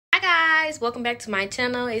Hi guys, welcome back to my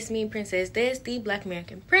channel. It's me, Princess Des, the Black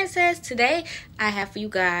American Princess. Today I have for you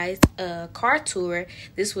guys a car tour.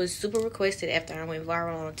 This was super requested after I went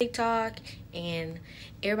viral on TikTok and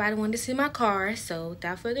everybody wanted to see my car. So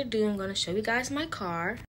without further ado, I'm going to show you guys my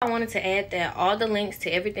car. I wanted to add that all the links to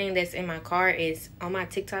everything that's in my car is on my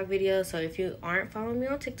TikTok video. So if you aren't following me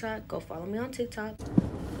on TikTok, go follow me on TikTok.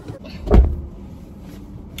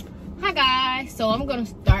 Hi guys, so I'm gonna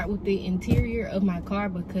start with the interior of my car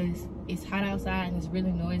because it's hot outside and it's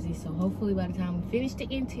really noisy. So hopefully by the time we finish the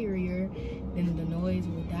interior, then the noise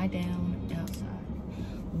will die down outside.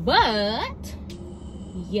 But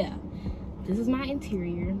yeah, this is my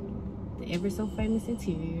interior, the ever so famous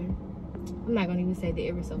interior. I'm not gonna even say the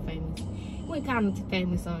ever so famous. We kind of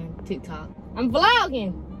famous on TikTok. I'm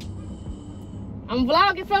vlogging from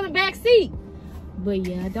the back seat. But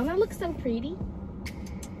yeah, don't I look so pretty?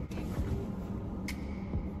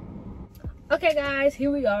 Okay guys,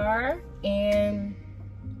 here we are, and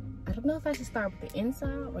I don't know if I should start with the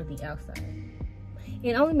inside or the outside.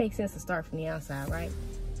 It only makes sense to start from the outside, right?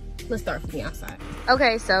 Let's start from the outside.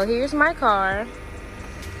 Okay, so here's my car.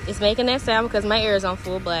 It's making that sound because my air is on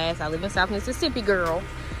full blast. I live in South Mississippi, girl.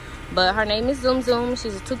 But her name is Zoom Zoom.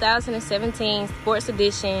 She's a 2017 Sports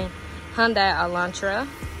Edition Hyundai Elantra.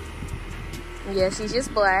 Yeah, she's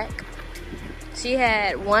just black. She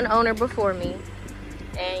had one owner before me.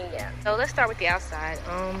 And yeah, so let's start with the outside.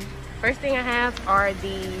 First thing I have are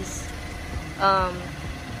these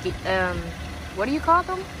what do you call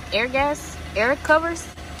them? Air covers?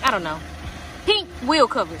 I don't know. Pink wheel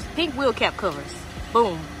covers, pink wheel cap covers.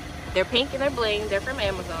 Boom. They're pink and they're bling. They're from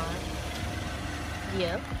Amazon.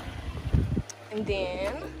 Yep. And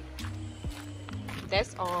then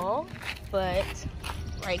that's all. But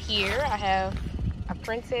right here I have a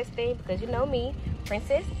princess thing because you know me,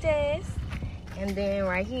 Princess Des. And then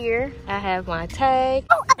right here, I have my tag.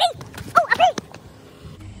 Oh, a bee! Oh, a bee!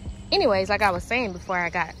 Anyways, like I was saying before I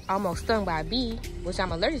got almost stung by a bee, which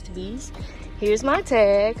I'm allergic to bees, here's my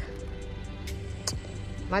tag.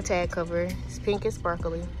 My tag cover is pink and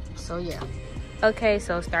sparkly. So yeah. Okay,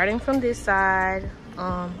 so starting from this side,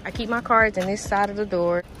 I keep my cards in this side of the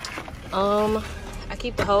door. I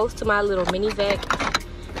keep the hose to my little mini vac.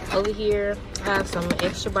 Over here, I have some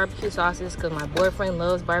extra barbecue sauces because my boyfriend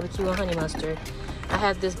loves barbecue and honey mustard. I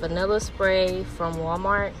have this vanilla spray from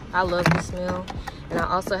Walmart. I love the smell. And I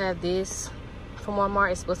also have this from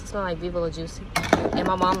Walmart. It's supposed to smell like Viva La Juicy. And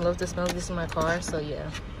my mom loves the smell of this in my car, so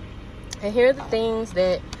yeah. And here are the things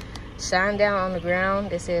that shine down on the ground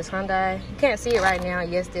that says Hyundai. You can't see it right now.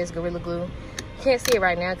 Yes, there's Gorilla Glue. You can't see it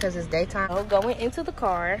right now because it's daytime. So going into the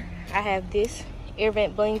car, I have this air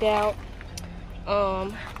vent blinged out.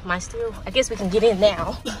 My steering, I guess we can get in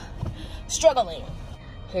now. Struggling.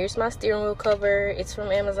 Here's my steering wheel cover. It's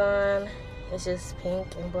from Amazon. It's just pink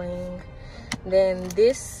and bling. Then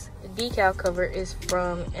this decal cover is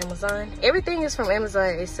from Amazon. Everything is from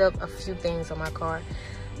Amazon except a few things on my car.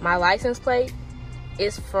 My license plate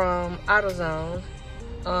is from AutoZone.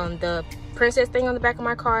 The princess thing on the back of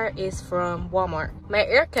my car is from Walmart. My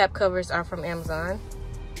air cap covers are from Amazon.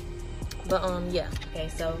 But yeah. Okay,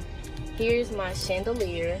 so here's my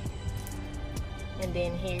chandelier, and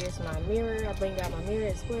then here's my mirror. I blinged out my mirror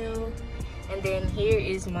as well. And then here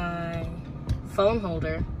is my phone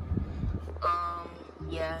holder.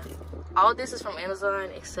 Yeah, all this is from Amazon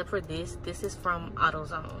except for this. This is from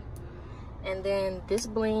AutoZone. And then this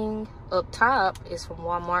bling up top is from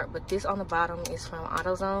Walmart, but this on the bottom is from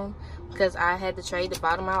AutoZone because I had to trade the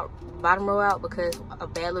bottom row out because a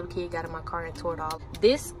bad little kid got in my car and tore it off.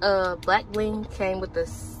 This black bling came with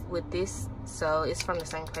this, so it's from the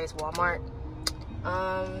same place, Walmart.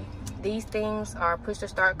 These things are push to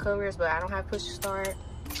start covers, but I don't have push to start,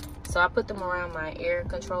 so I put them around my air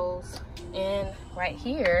controls. And right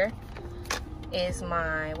here is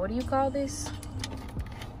my, what do you call this?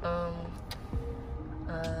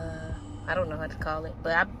 I don't know how to call it,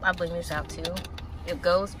 but I bling this out too. It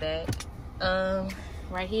goes back.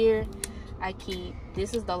 Right here, I keep,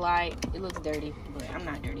 this is the light. It looks dirty, but I'm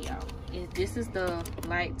not dirty, y'all. This is the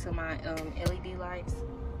light to my LED lights.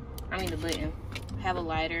 I mean the button. I have a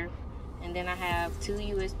lighter, and then I have 2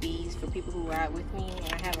 USBs for people who ride with me,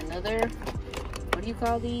 and I have another, what do you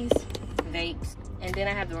call these? Vapes. And then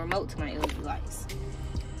I have the remote to my LED lights.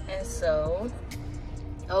 And so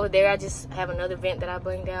over there I just have another vent that I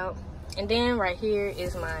blinged out. And then right here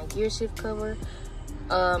is my gear shift cover,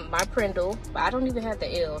 my Prindle, but I don't even have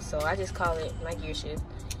the L, so I just call it my gear shift.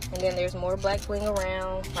 And then there's more black bling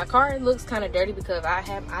around. My car looks kind of dirty because I've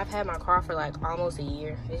had my car for like almost a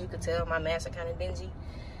year. As you can tell, my mats are kind of dingy.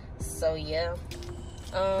 So yeah.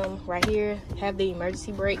 Right here have the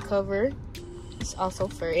emergency brake cover. It's also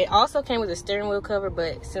fur. It also came with a steering wheel cover,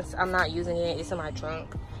 but since I'm not using it, it's in my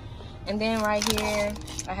trunk. And then right here,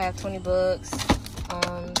 I have 20 bucks.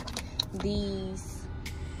 These,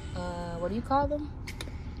 what do you call them?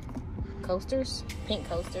 Coasters, pink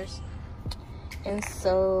coasters. And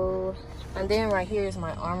then right here is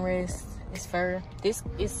my armrest. It's fur. This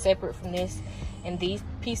is separate from this, and these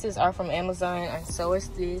pieces are from Amazon, and so is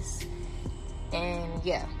this. And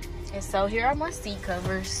yeah, and so here are my seat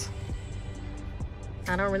covers.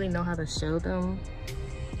 I don't really know how to show them,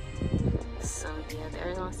 so yeah,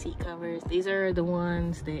 there's my seat covers. These are the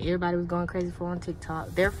ones that everybody was going crazy for on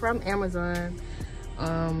TikTok. They're from Amazon.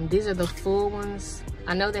 These are the full ones.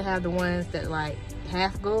 I know they have the ones that like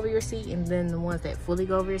half go over your seat, and then the ones that fully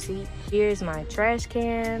go over your seat. Here's my trash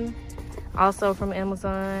can, also from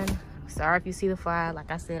Amazon. Sorry if you see the fly. Like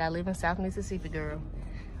I said, I live in South Mississippi, girl.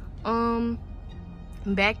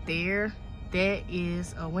 Back there, that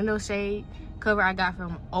is a window shade cover I got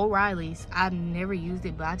from O'Reilly's. I never used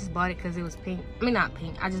it, but I just bought it because it was pink. I mean, not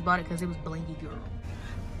pink. I just bought it because it was blinky, girl.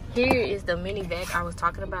 Here is the mini vac I was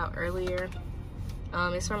talking about earlier.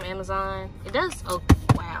 It's from Amazon. It does, oh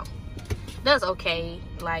wow, it does okay.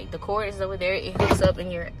 Like the cord is over there. It hooks up in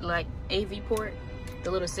your like AV port,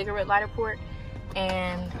 the little cigarette lighter port,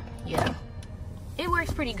 and yeah, it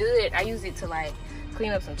works pretty good. I use it to like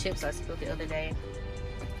clean up some chips I spilled the other day.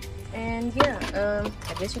 And yeah,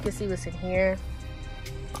 I guess you can see what's in here.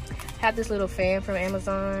 Have this little fan from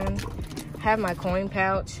Amazon. Have my coin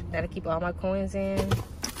pouch that I keep all my coins in.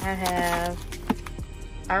 I have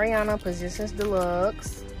Ariana Positions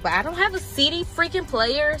Deluxe, but I don't have a CD freaking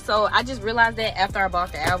player, so I just realized that after I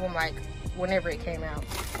bought the album, like whenever it came out.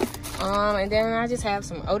 And then I just have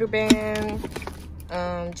some odor band,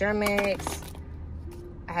 Germex,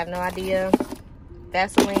 I have no idea,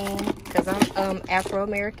 Vaseline, because I'm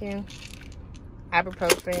Afro-American,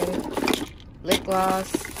 ibuprofen, lip gloss,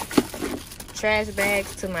 trash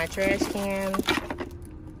bags to my trash can,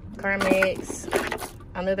 Carmex,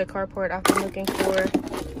 another carport I've been looking for,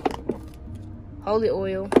 holy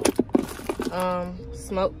oil,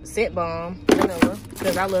 smoke scent bomb, vanilla,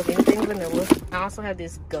 because I love anything vanilla. I also have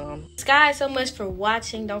this gum. Thanks guys so much for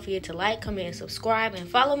watching. Don't forget to like, comment, and subscribe, and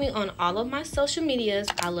follow me on all of my social medias.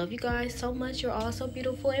 I love you guys so much. You're all so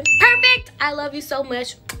beautiful and perfect. I love you so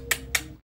much.